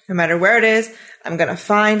party. No matter where it is, I'm going to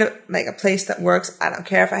find like a place that works. I don't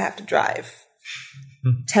care if I have to drive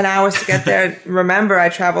 10 hours to get there. Remember, I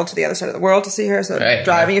traveled to the other side of the world to see her. So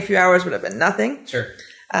driving a few hours would have been nothing. Sure.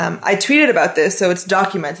 I tweeted about this, so it's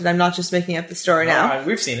documented. I'm not just making up the story now.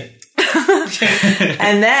 We've seen it.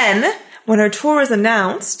 And then when her tour was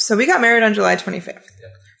announced, so we got married on July 25th. Yeah.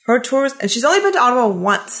 Her tour was, and she's only been to Ottawa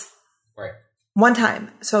once. Right. One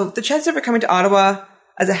time. So the chance of her coming to Ottawa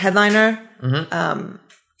as a headliner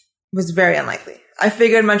was very unlikely. I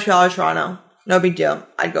figured Montreal or Toronto, no big deal.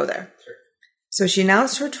 I'd go there. Sure. So she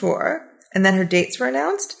announced her tour, and then her dates were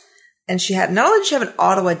announced. And she had, not only did she have an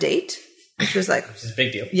Ottawa date, which was like... Which is a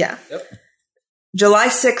big deal. Yeah. Yep. July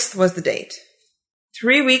 6th was the date.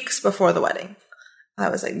 3 weeks before the wedding. I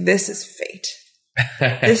was like, this is fate.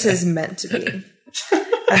 This is meant to be.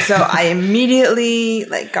 And so I immediately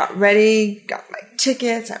got ready, got my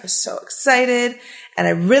tickets. I was so excited. And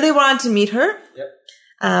I really wanted to meet her. Yep.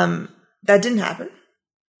 That didn't happen.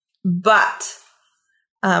 But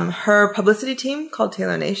her publicity team called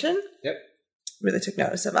Taylor Nation really took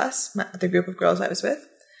notice of us, the group of girls I was with.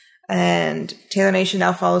 And Taylor Nation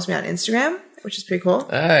now follows me on Instagram, which is pretty cool.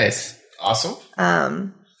 Nice. Awesome.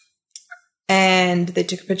 And they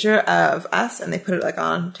took a picture of us and they put it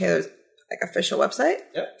on Taylor's official website.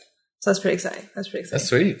 Yep. So that's pretty exciting. That's That's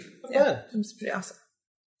sweet. Yeah, it was pretty awesome.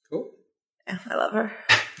 Cool. Yeah, I love her.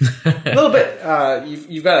 A little bit.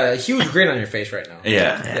 You've got a huge grin on your face right now.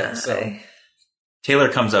 Yeah. So Taylor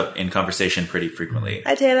comes up in conversation pretty frequently.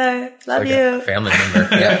 Hi, Taylor. Love Like you. a family member.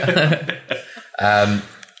 Yeah.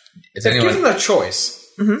 Is give anyone? them a choice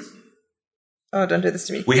Oh, don't do this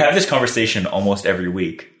to me. We have this conversation almost every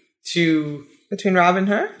week. to. Between Rob and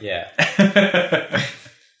her? Yeah.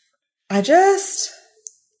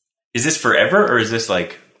 Is this forever or is this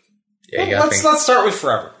like... Yeah, you gotta Let's think. start with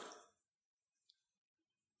forever.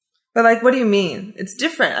 But, like, what do you mean? It's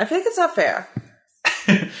different. I feel like it's not fair.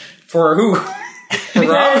 For who?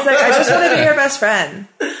 Because, like, I just want to be her best friend.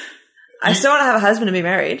 I still want to have a husband and be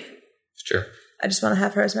married. It's true. I just want to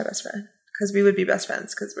have her as my best friend. Because we would be best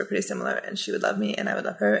friends. Because we're pretty similar. And she would love me. And I would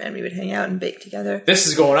love her. And we would hang out and bake together. This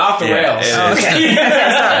is going off the rails. it is. Okay.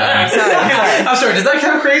 Sorry. I'm sorry. Did that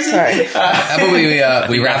come crazy? Sorry. How about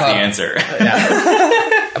we wrap That's the up? answer.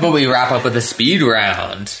 How about we wrap up with a speed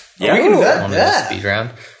round? Yeah. We can do One that. of the Yeah. speed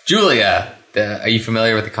round. Julia, are you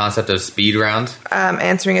familiar with the concept of speed round?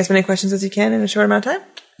 Answering as many questions as you can in a short amount of time.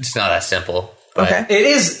 It's not that simple. But Okay. It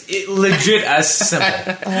is legit as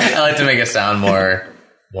simple. I like to make it sound more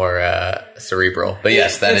cerebral. But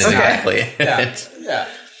yes, that is Okay. exactly Yeah. it. Yeah.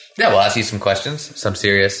 Yeah, we'll ask you some questions. Some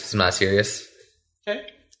serious, some not serious. Okay.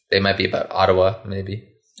 They might be about Ottawa, maybe.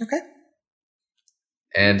 Okay.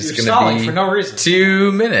 And it's You're going stalling to be for no reason.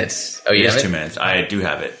 2 minutes. Oh, It you is have 2 it? minutes. I do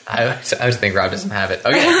have it. I was think Rob doesn't have it.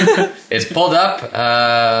 Okay. It's pulled up.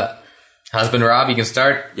 Husband Rob, you can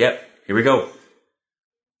start. Yep. Here we go.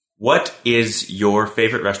 What is your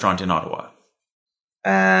favorite restaurant in Ottawa?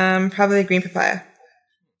 Probably Green Papaya.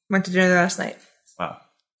 Went to dinner there last night. Wow.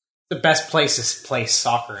 The best place to play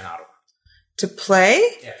soccer in Ottawa. To play?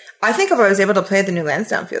 Yeah. I think if I was able to play at the new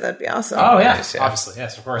Lansdowne field, that'd be awesome. Oh, yeah. Nice, yeah. Obviously.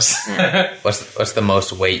 Yes, of course. What's the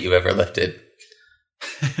most weight you ever lifted?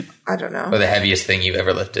 I don't know. Or the heaviest thing you've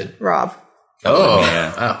ever lifted? Rob. Oh,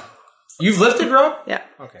 yeah. Wow. You've lifted, Rob? Yeah.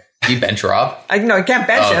 Okay. You bench Rob? I can't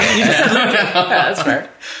bench Oh, him. okay. You just said lift. Yeah, that's fair.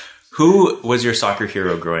 Who was your soccer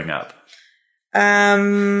hero growing up?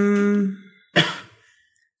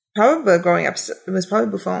 Probably growing up, it was probably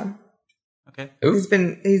Buffon. Okay. Who? He's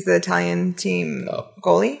the Italian team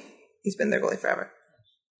goalie. He's been their goalie forever.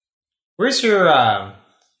 Where's your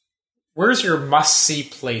must-see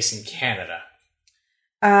place in Canada?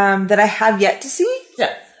 That I have yet to see?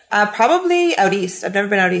 Yeah. Probably out east. I've never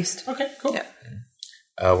been out east. Okay, cool.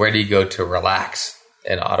 Yeah. Where do you go to relax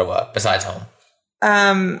in Ottawa besides home?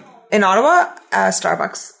 In Ottawa,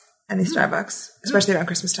 Starbucks. Any Starbucks. Especially around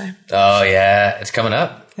Christmas time. Oh, yeah. It's coming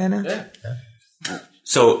up. Yeah, I know. Yeah.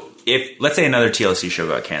 So, if let's say another TLC show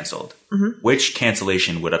got canceled, which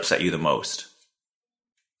cancellation would upset you the most?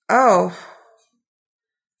 Oh.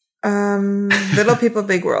 Little People,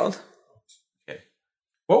 Big World.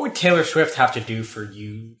 What would Taylor Swift have to do for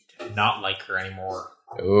you to not like her anymore?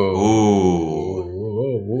 Ooh.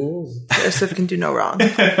 Taylor Swift can do no wrong.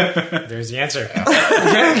 There's the answer.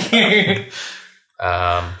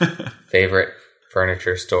 Favorite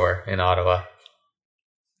furniture store in Ottawa?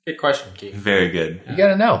 Good question, Keith. Very good. You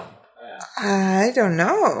gotta know. I don't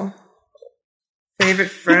know. Favorite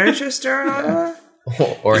furniture store in Ottawa?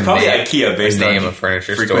 Or It's probably name, IKEA based name on a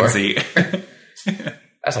furniture frequency. store.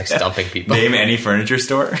 That's like stumping people. Name any furniture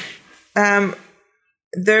store. I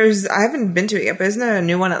haven't been to it yet, but isn't there a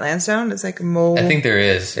new one at Lansdowne? It's like a mole. I think there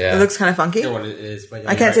is, yeah. It looks kind of funky. I don't know what it is, but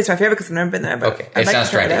I can't say it's my favorite because I've never been there, but Okay, I'd it like sounds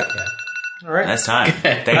to try right. it out. Yeah. All right. That's time.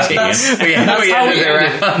 Thanks, Keegan. That's how we ended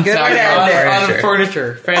ended. around Good talking way to about end it. On furniture.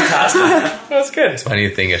 furniture. Fantastic. That's good. Funny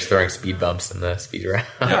thing is throwing speed bumps in the speed round.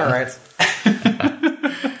 All right.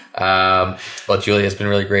 Well, Julia, it's been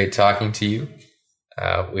really great talking to you.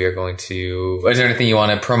 We are going to... Is there anything you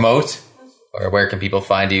want to promote? Or where can people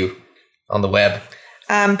find you on the web?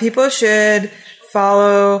 People should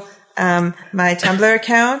follow my Tumblr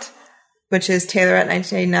account, which is Taylor at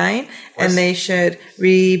 1989, and they should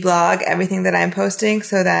reblog everything that I'm posting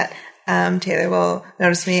so that Taylor will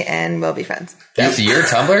notice me and we'll be friends. That's your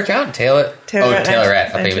Tumblr account? Taylorette. Taylorette,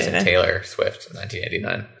 Taylorette. I think it was 1989. Taylor Swift,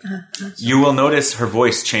 1989. You will notice her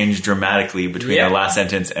voice changed dramatically between Yeah. the last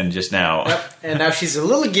sentence and just now. And now she's a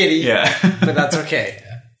little giddy, Yeah. but that's okay.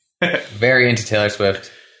 Very into Taylor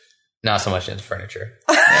Swift. Not so much into furniture.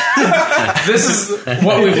 This is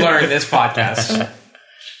what we've learned in this podcast.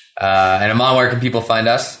 And Amon, where can people find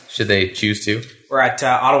us? Should they choose to? We're at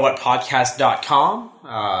ottawhatpodcast.com.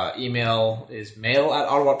 Email is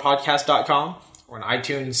mail@ottawhatpodcast.com. We're on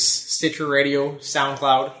iTunes, Stitcher Radio,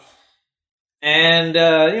 SoundCloud, and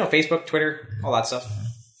Facebook, Twitter, all that stuff.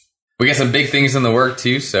 We got some big things in the work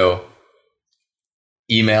too, so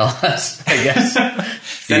email us, I guess.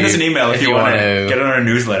 Send us an email if you want to get on our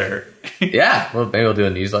newsletter. Yeah, well, maybe we'll do a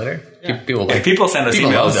newsletter. People if people send us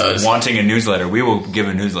people love emails those. wanting a newsletter, we will give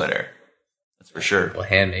a newsletter. That's for sure. We'll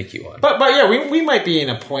hand make you one. But yeah, we might be in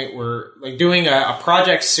a point where like doing a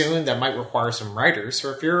project soon that might require some writers.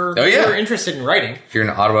 Or if you're interested in writing, if you're an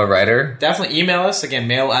Ottawa writer, definitely email us again,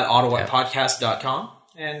 mail@ottawhatpodcast.com,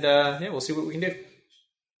 and we'll see what we can do.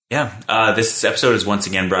 Yeah, this episode is once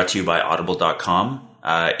again brought to you by audible.com.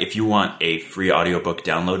 If you want a free audiobook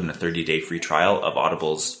download and a 30-day free trial of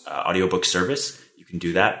Audible's audiobook service, you can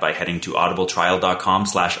do that by heading to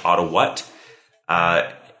audibletrial.com/Ottawhat.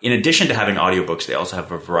 In addition to having audiobooks, they also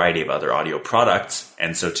have a variety of other audio products.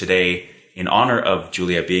 And so today, in honor of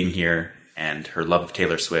Julia being here and her love of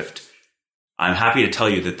Taylor Swift, I'm happy to tell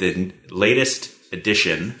you that the latest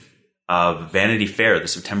edition of Vanity Fair, the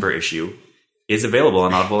September issue, is available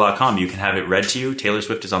on audible.com. You can have it read to you. Taylor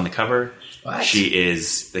Swift is on the cover. What? She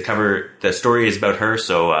is the cover. The story is about her.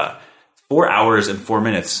 So 4 hours and 4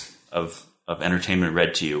 minutes of entertainment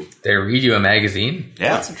read to you. They read you a magazine?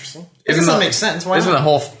 Yeah. That's interesting. It doesn't make sense. Why Isn't not? the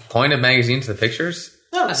whole point of magazines the pictures?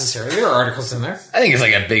 Not necessarily. There are articles in there. I think it's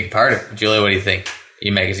like a big part of it. Julia, what do you think?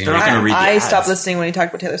 You magazine They're not reader? going to read the I ads. stopped listening when he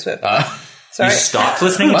talked about Taylor Swift. Sorry. You stopped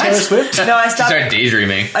listening to What? Taylor Swift? No, I You stopped. started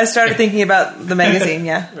daydreaming. I started thinking about the magazine,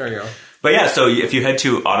 yeah. There you go. But yeah, so if you head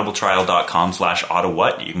to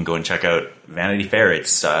audibletrial.com/Ottawhat, you can go and check out Vanity Fair.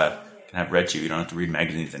 It's can have read to you. You don't have to read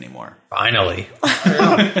magazines anymore. Finally.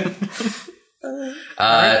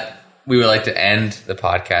 We would like to end the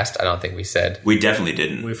podcast. I don't think we said. We definitely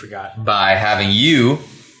didn't. We forgot. By having you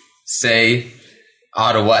say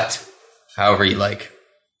Ottawhat, however you like.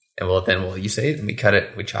 And then you say it and we cut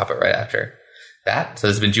it. We chop it right after that. So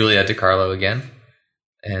this has been Julia to Carlo again.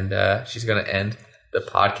 And she's going to end the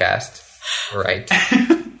podcast right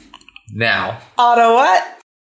now. Ottawhat?